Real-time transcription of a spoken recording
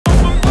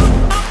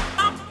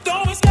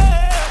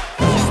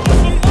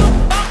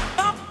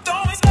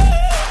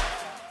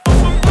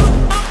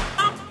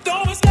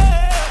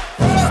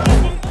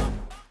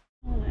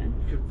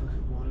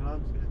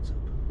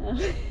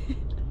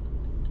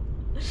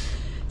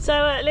So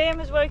Liam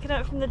has woken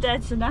up from the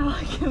dead, so now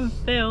I can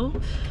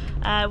film.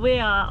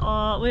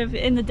 We're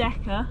in the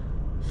Decker.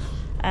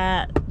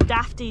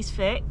 Dafty's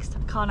fixed.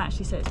 I can't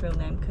actually say its real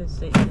name because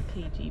it's a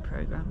PG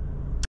program.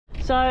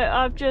 So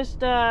I've just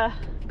got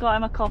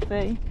him a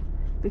coffee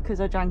because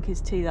I drank his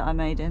tea that I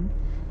made him.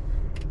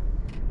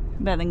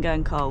 Better than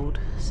going cold.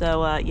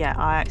 So yeah,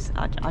 I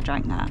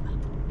drank that.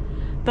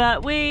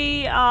 But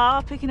we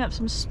are picking up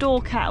some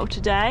store cattle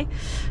today.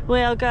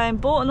 We are going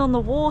Bourton on the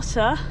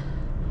Water.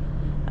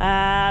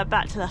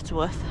 Back to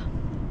Lutterworth.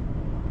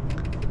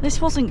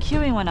 This wasn't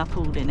queuing when I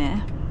pulled in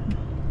here.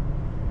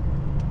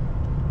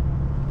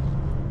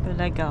 But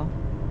there you go.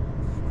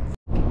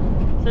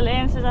 So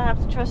Liam says I have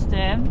to trust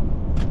him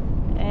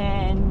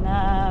in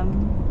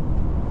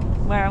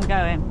where I'm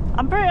going.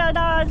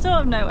 I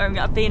sort of know where I'm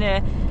going. I've been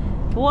here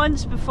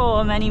once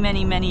before, many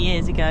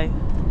years ago.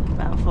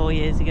 About 4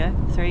 years ago.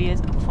 3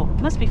 years? 4.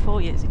 Must be 4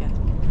 years ago.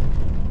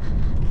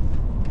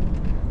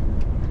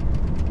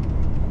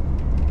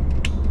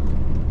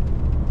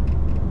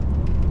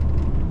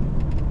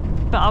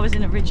 But I was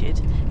in a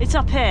rigid. It's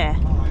up here.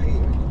 Oh, I hate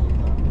it when you do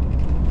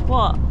that.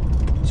 What?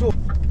 It's all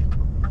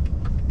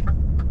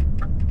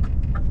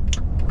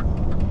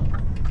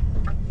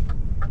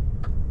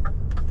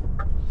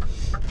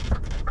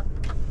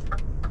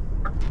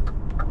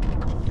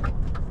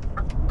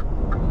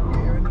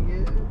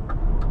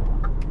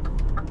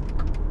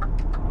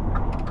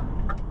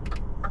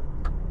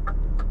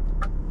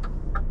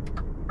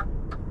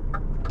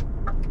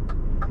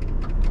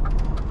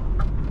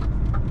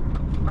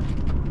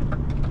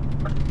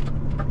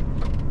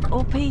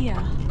up here.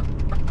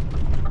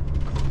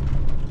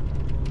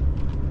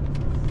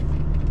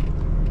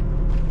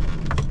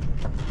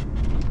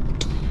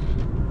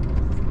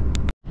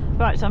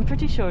 Right, so I'm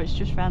pretty sure it's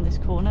just round this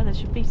corner. There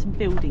should be some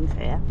buildings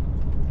here.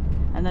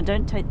 And I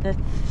don't take the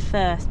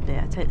first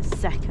bit, I take the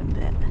second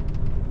bit.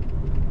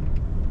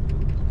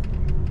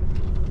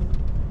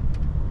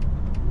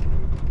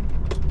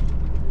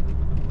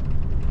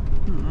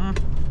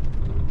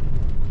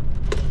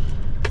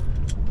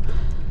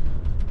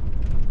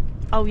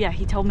 Oh yeah,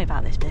 he told me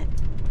about this bit.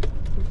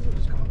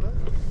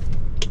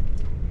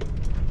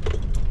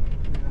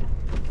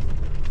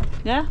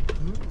 Yeah?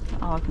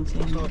 Mm-hmm. Oh, I can see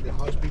him. It's hardly a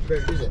high-speed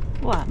road, is it?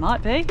 Well, it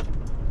might be.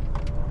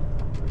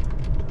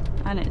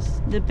 And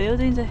it's the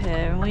buildings are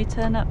here, and we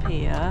turn up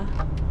here.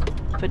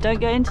 But don't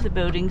go into the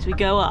buildings, we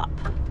go up.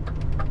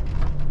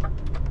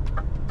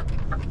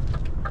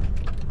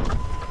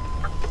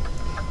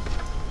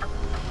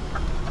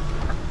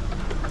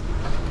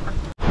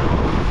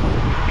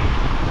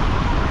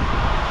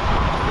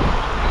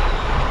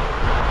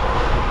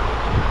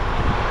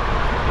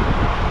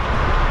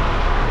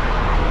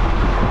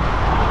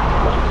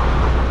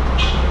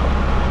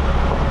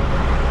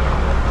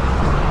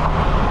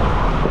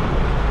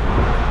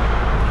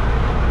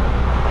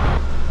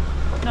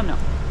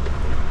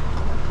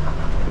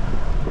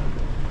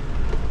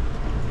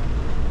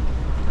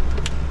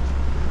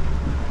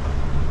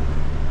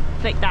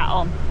 Flick that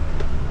on.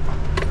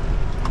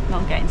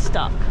 Not getting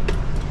stuck.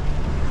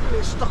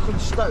 It's stuck on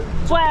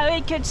stones. Well,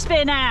 it could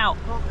spin out.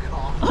 Oh,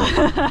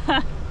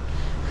 God.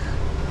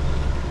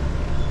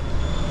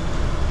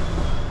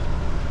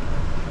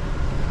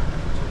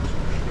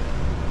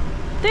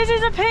 This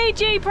is a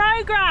PG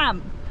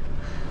program.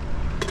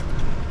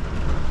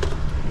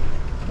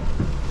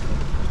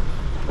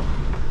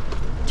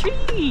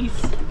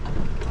 Trees.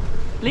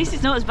 At least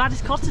it's not as bad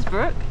as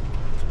Cottersbrook.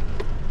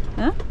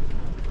 Huh?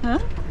 Huh?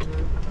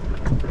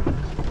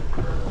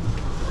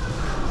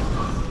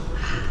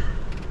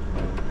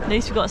 At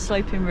least we've got a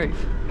sloping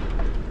roof.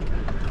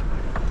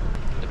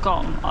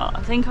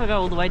 I think I go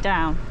all the way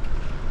down.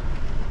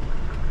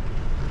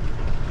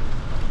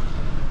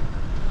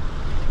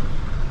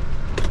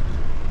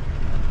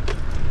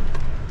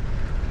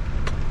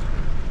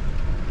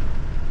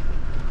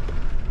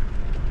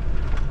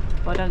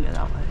 But I don't go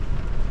that way.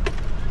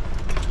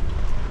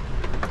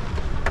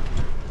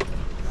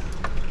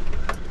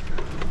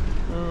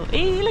 Oh,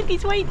 hey, look,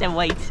 he's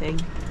waiting.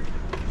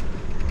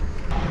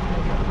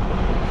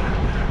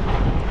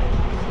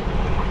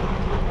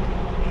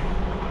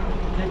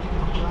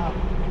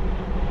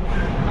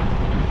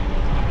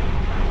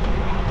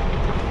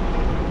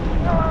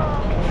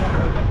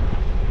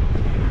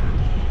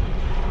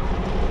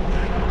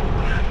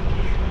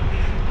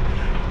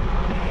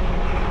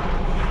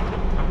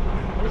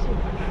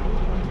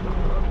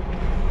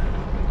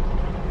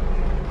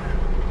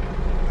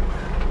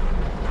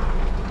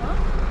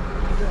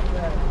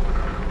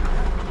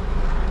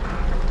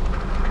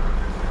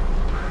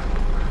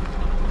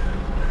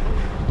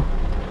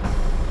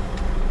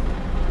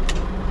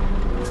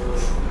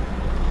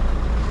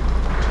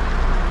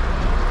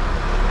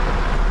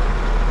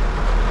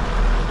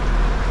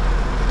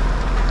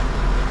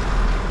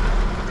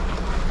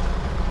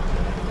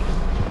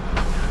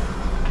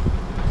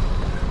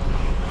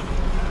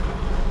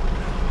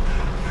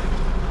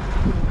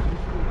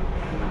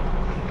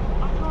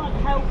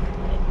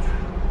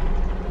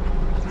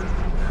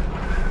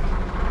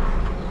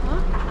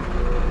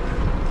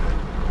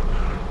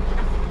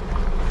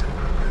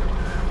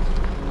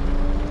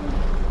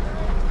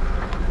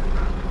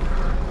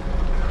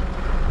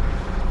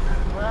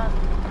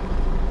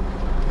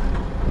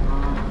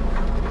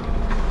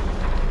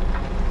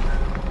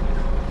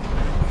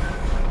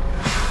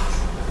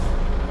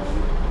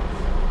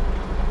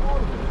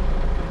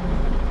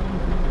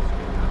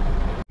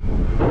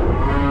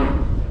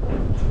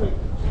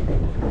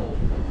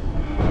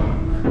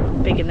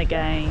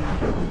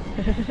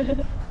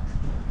 again.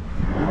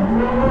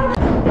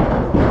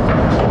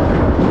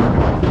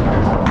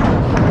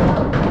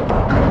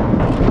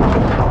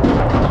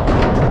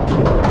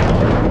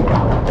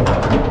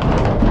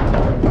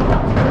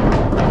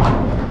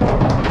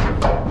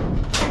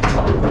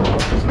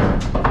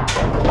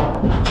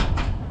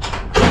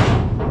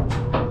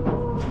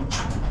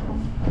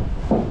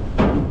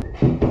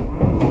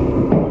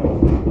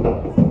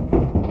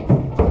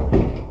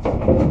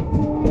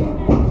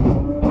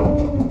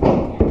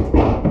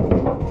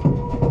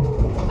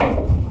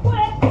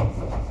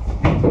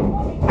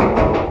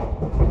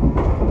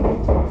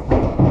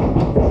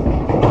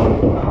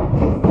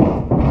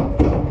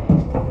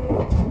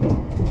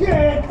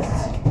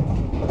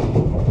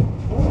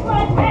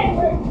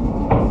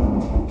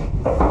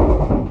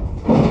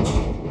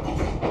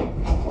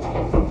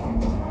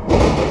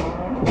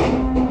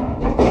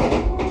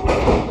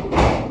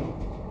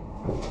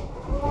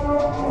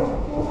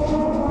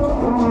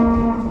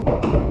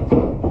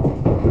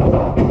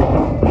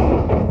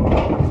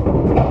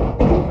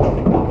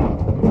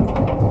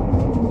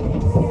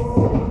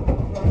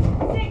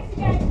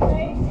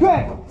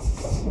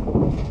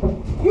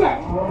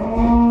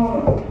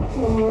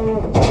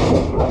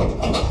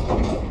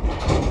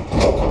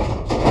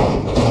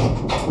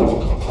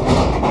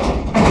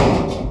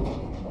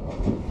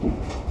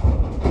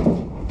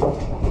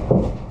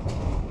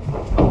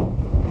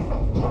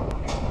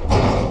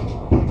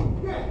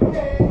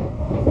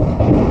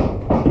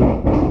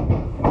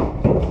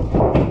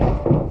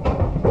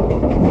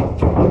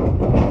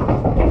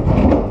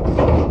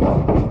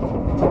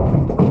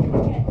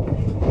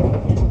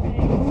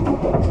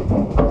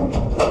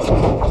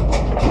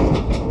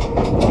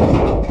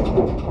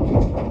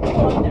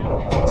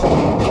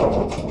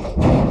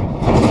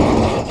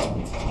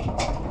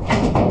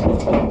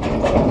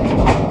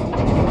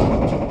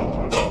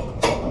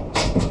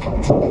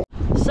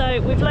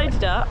 We've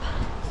loaded up,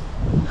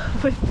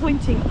 we're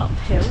pointing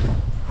uphill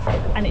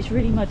and it's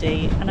really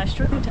muddy and I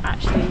struggle to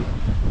actually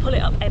pull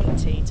it up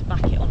empty to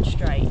back it on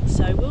straight.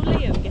 So will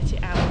Liam get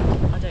it out?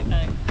 I don't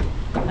know.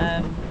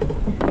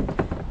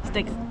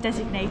 It's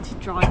designated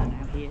driver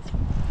now, he is.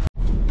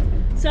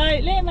 So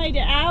Liam made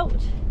it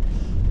out.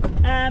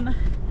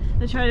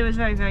 The trailer was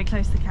very, very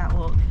close to the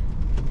catwalk,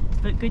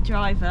 but good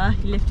driver,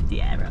 he lifted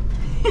the air up.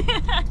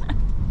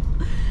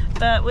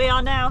 But we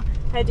are now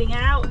heading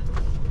out.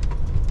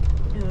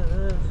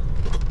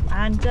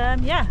 And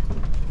yeah,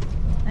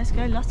 let's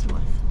go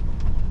Lutterworth.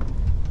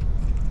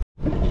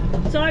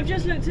 So I've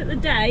just looked at the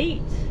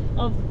date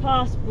of the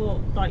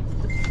passport, like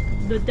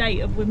the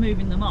date of we're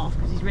moving them off,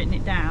 because he's written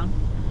it down.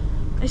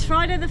 It's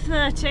Friday the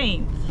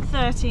 13th,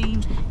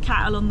 13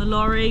 cattle on the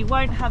lorry.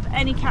 Won't have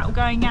any cattle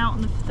going out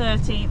on the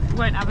 13th,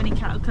 won't have any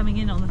cattle coming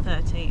in on the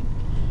 13th.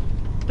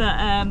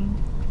 But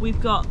we've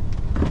got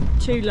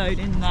 2 load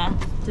in there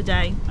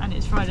today and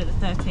it's Friday the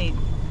 13th.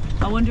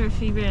 I wonder if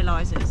he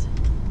realises.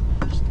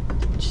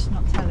 Just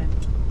not tell him.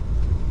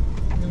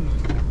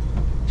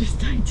 Just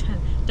don't tell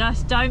him.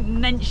 Just don't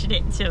mention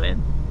it to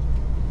him.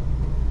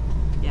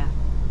 Yeah.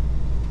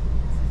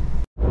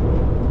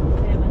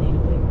 Damn, I need a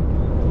poo.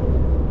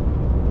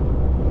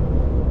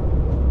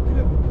 We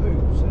have a poo,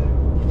 so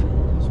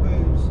I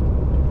suppose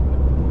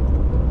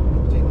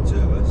between the 2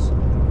 of us,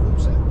 full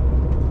set.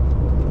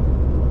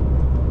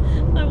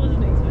 I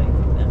wasn't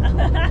expecting that.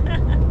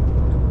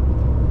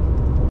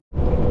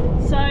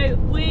 So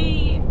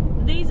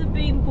these have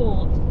been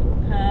bought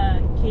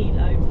per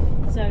kilo,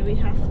 so we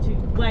have to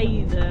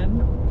weigh them.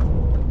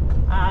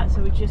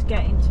 So we're just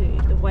getting to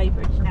the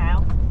weighbridge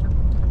now.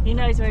 He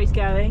knows where he's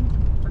going.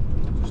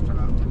 Just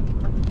about.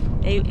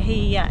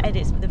 He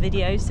edits the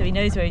videos, so he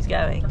knows where he's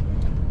going.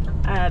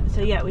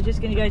 So yeah, we're just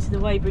going to go to the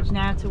weighbridge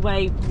now to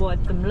weigh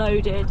what them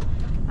loaded,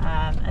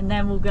 and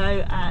then we'll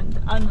go and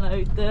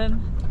unload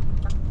them,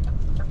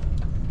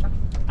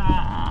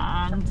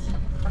 and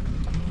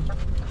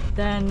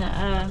then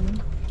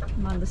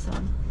mind the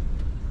sun,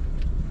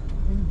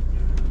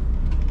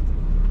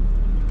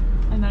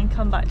 and then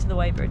come back to the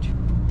weighbridge.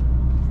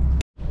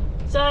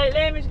 So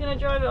Liam is going to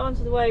drive it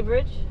onto the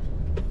weighbridge.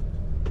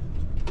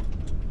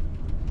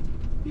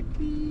 Beep,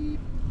 beep.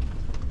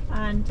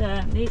 And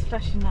these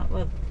flashing light,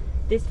 well,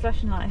 this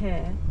flashing light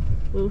here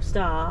will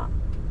start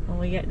when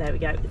we get there. We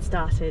go, it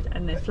started,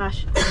 and then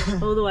flash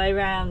all the way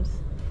around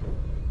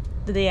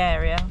the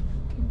area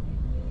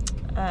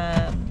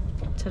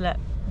to let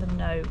them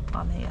know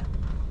I'm here.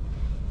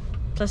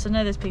 Plus I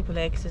know there's people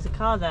here because there's a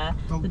car there,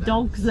 the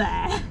dog's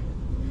there.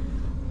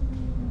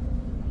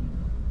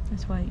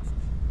 Let's wait.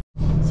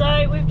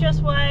 So we've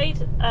just weighed,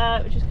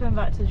 we're just coming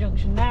back to the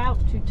junction now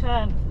to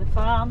turn for the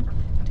farm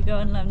to go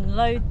and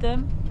unload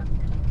them.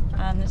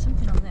 And there's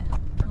something on there.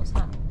 What's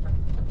that?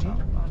 Oh,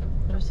 right.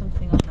 There was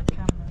something on the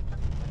camera.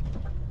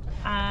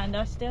 And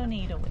I still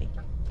need a wee.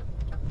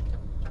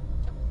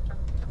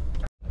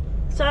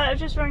 So I've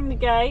just rang the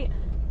gate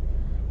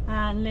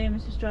and Liam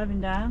is just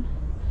driving down.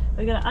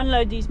 We're going to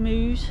unload these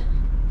moos.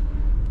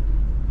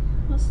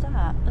 What's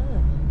that?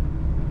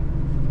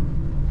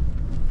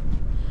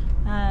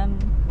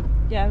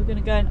 Yeah, we're going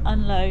to go and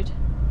unload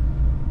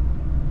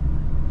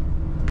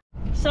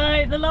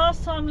So the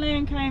last time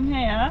Liam came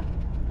here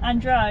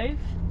and drove,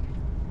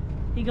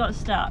 he got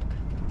stuck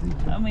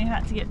and we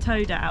had to get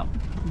towed out.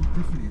 There's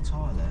definitely a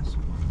tyre there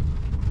somewhere.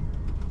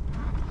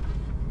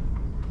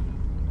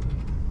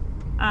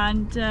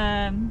 And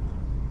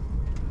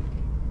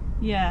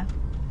yeah.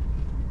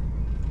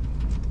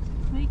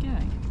 Where are you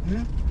going?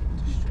 Yeah?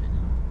 Just straight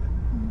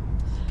down.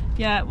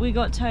 Yeah, we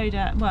got towed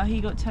out. Well, he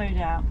got towed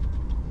out.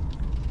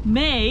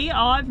 Me,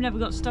 I've never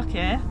got stuck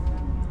here.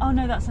 Oh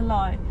no, that's a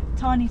lie.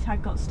 Tiny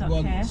Tag got stuck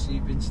here. Once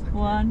you've been stuck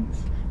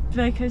Once.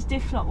 Because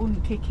diff lock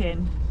wouldn't kick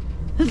in.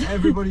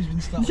 Everybody's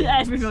been stuck here.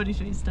 Everybody's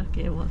been stuck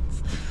here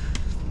once.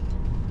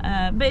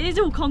 But it's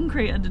all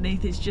concrete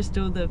underneath, it's just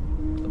all the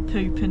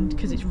poop, and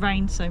because it's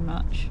rained so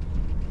much.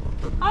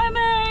 Hi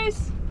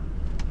Moose!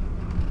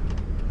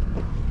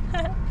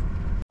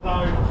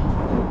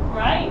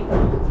 Right?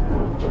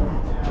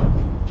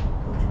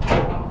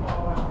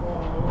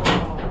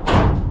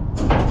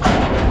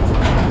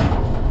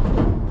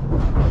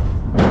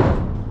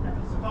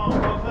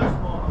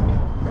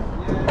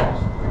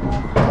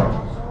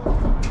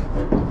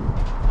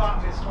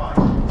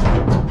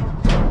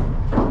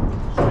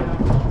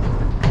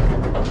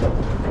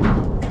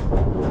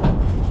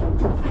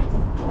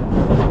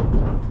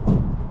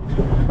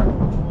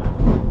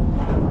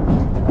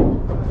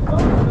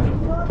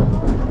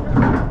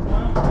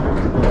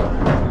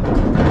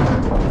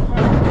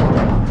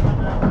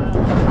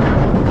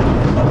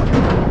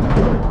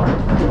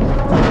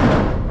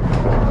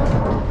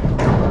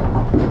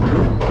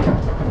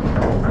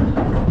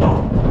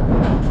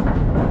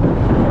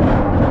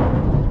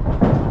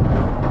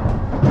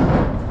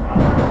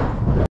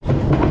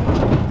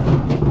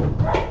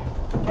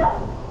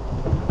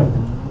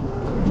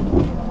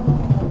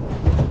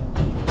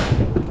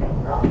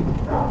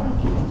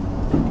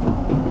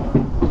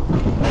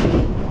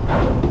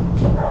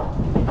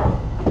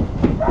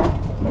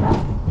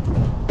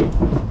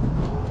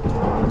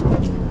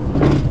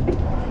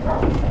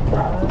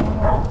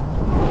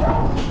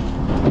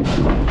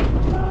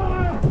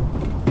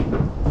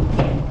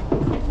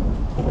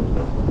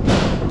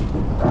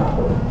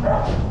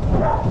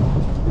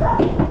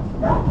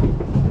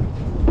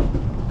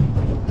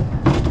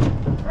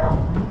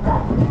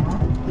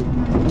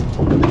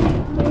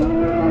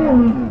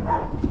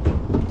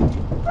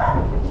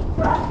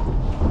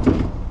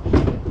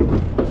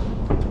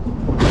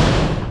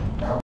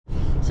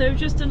 So we've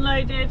just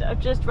unloaded, I've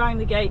just rang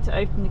the gate to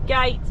open the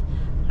gate,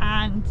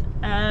 and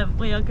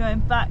we are going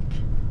back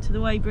to the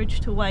weighbridge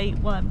to weigh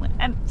when we're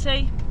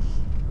empty.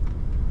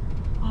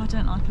 Oh, I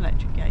don't like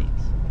electric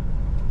gates.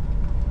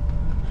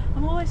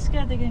 I'm always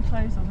scared they're going to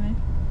close on me.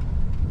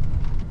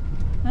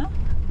 Huh?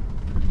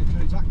 They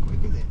close that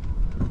quick, is it?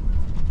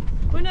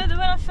 Well, no, when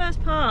I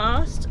first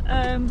passed,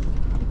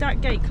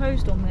 that gate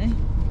closed on me.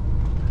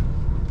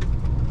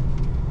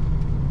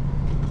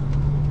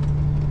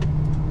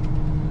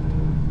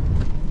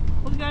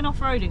 We're going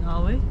off-roading,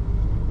 are we?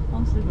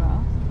 Onto the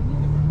grass.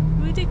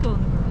 We did go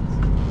on the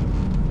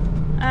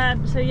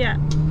grass. So yeah,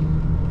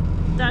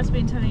 Dad's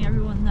been telling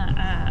everyone that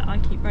I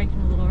keep breaking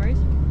all the lorries,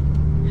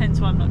 hence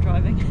why I'm not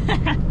driving.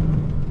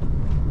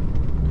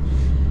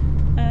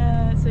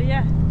 So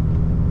yeah,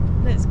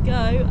 let's go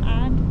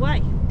and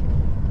weigh.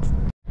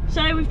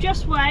 So we've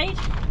just weighed,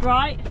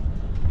 right?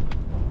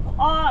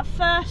 Our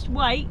first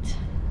weight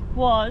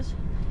was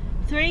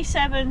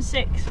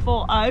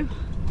 37640,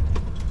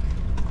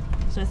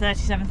 so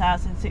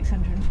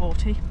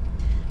 37,640.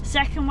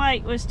 Second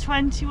weight was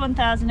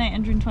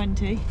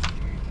 21,820.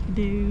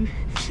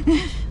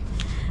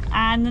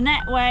 And the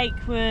net weight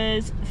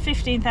was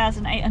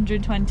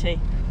 15,820.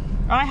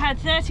 I had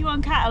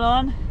 31 cattle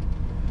on,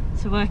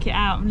 so work it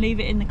out and leave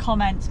it in the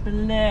comments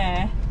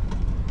below.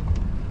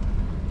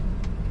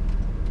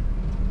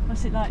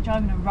 What's it like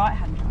driving a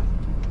right-hand drive?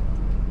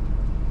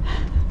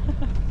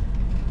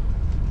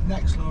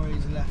 Next lorry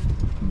is left.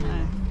 No,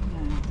 it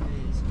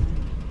is.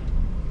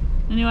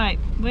 Anyway,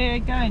 we're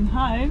going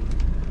home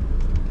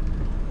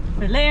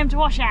for Liam to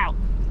wash out.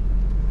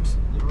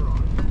 You're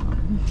alright.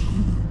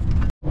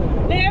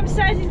 Liam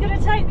says he's going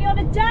to take me on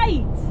a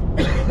date.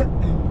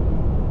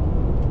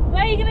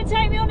 Where are you going to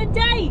take me on a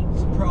date?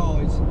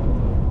 Surprise.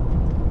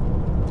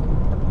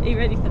 Are you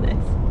ready for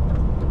this?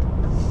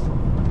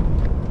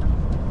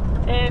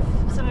 If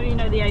some of you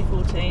know the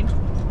A14,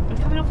 we're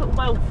coming off at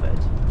Welford.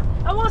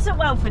 And what's at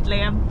Welford,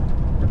 Liam?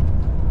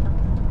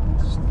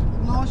 Just a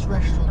nice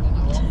restaurant I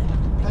know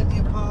of. Plenty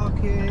of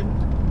parking.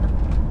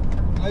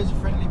 Loads of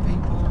friendly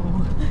people.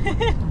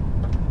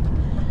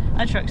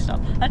 A truck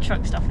stop. A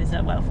truck stop is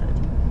at Welford.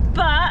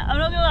 But I'm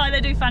not gonna lie,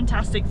 they do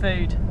fantastic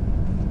food.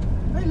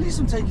 Hey, at least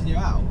I'm taking you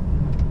out.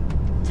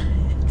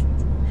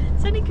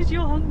 It's only because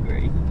you're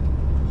hungry.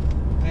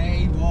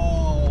 Hey,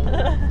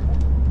 whoa.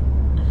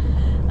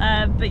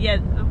 But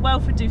yeah,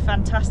 Welford do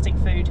fantastic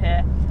food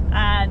here,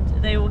 and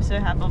they also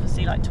have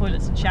obviously like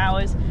toilets and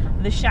showers.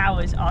 The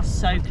showers are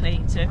so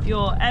clean, so if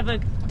you're ever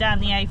down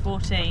the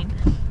A14,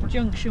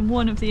 junction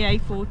 1 of the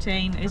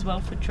A14 is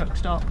Welford truck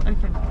stop.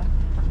 Okay,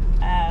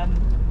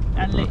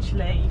 and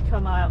literally you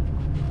come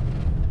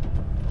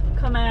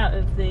come out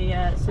of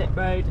the slip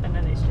road, and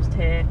then it's just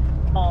here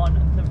on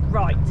the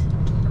right.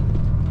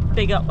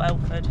 Big up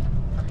Welford.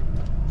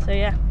 So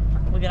yeah,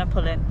 we're gonna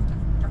pull in.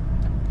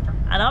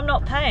 And I'm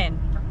not paying.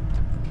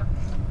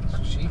 That's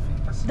what she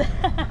thinks. Look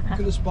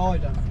at the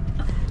spider.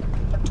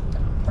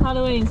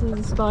 Halloween, so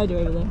there's a spider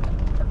over there.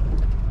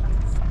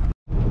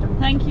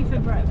 Thank you for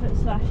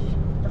breakfast /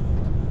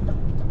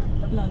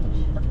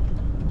 lunch.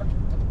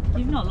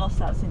 You've not lost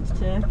that since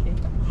Turkey.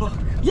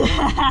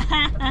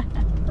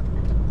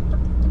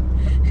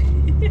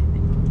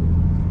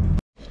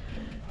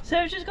 So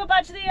we've just got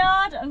back to the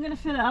yard. I'm going to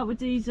fill it up with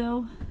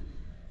diesel.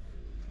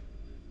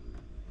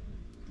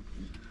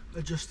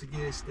 Adjust the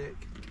gear stick.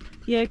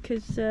 Yeah,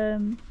 because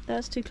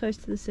that's too close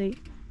to the seat.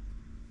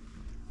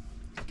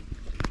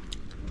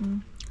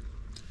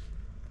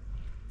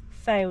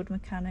 Failed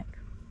mechanic.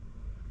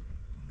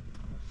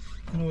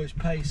 You can always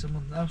pay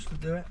someone else to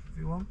do it if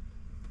you want.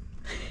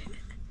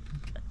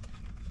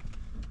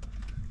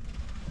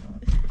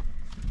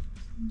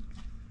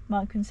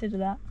 Might consider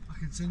that. I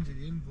can send you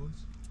the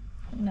invoice.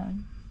 No.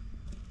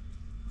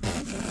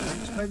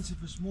 It's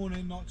expensive this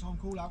morning, night time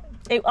call out.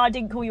 I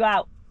didn't call you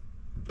out.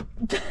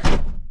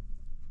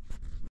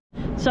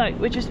 So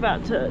we're just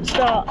about to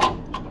start.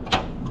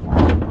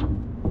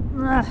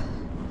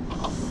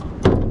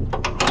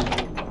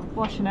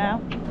 Washing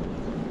out.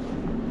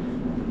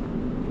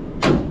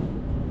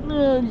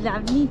 Oh,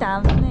 lovely,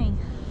 lovely.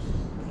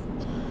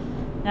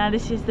 Now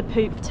this is the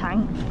poop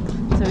tank.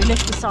 So we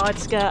lift the side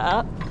skirt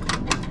up.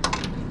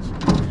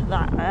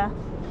 That there.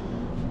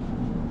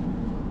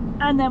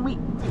 And then we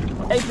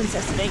open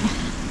sesame.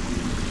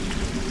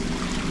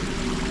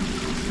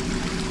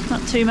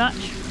 Not too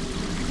much.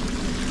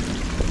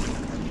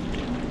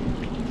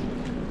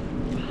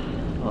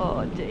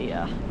 Oh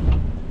dear.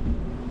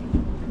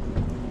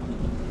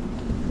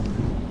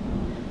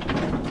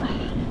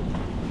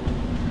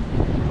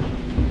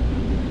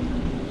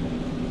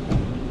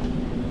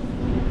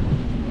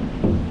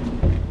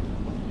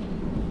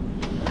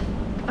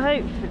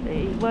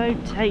 Hopefully it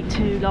won't take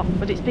too long,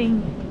 but it's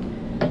been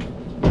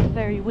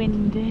very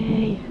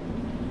windy.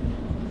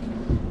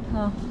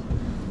 Oh.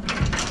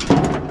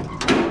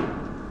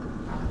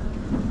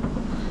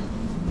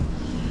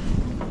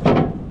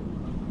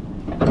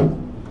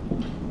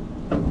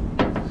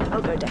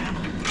 I'll go down.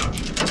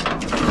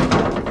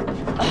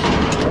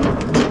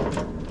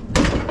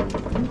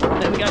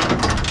 There we go.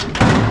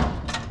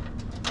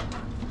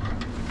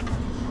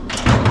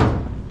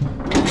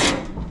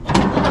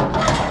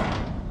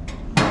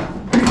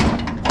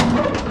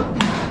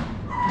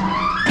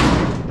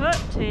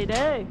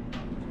 Whoop-de-doo.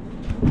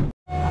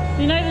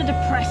 You know the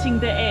depressing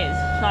bit is,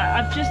 like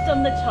I've just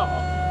done the top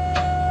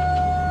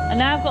and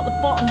now I've got the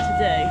bottom to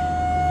do.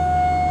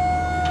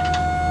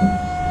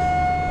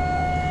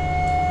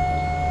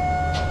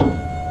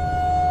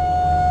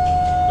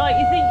 Like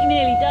you think you're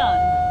nearly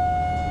done,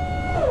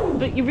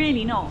 but you're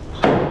really not.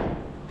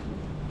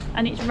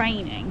 And it's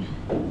raining.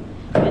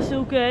 It's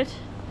all good.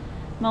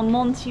 My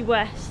Monty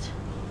West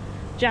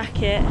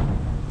jacket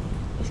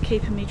is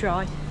keeping me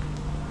dry.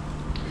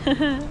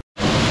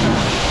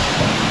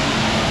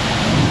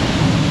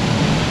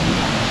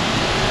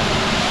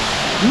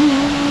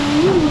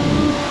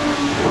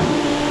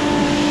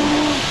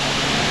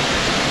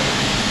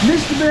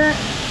 Missed a bit.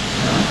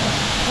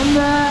 On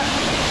there.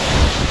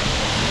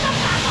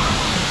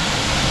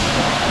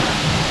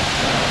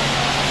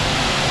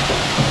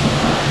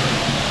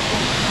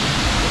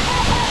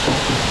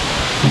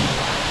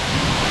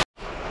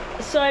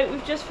 So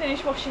we've just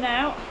finished washing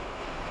out.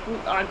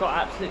 I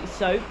got absolutely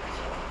soaked.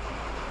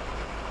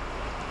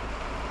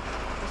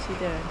 What's he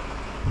doing?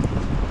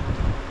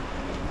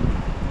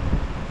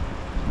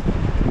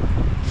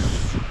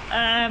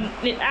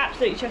 It's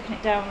absolutely chucking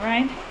it down the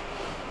rain.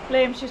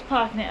 Liam's just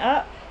parking it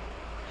up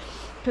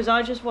because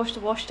I just washed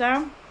the wash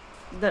down.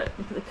 Look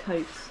at the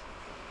coats.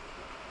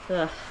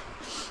 Ugh.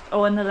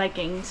 Oh, and the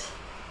leggings.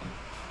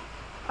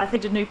 I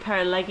think a new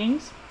pair of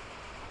leggings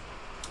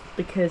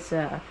because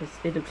it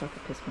looks like I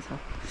pissed myself.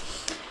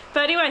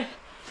 But anyway,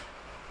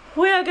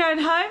 we are going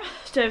home.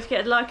 So don't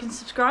forget to like and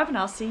subscribe, and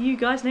I'll see you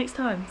guys next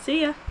time.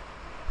 See ya.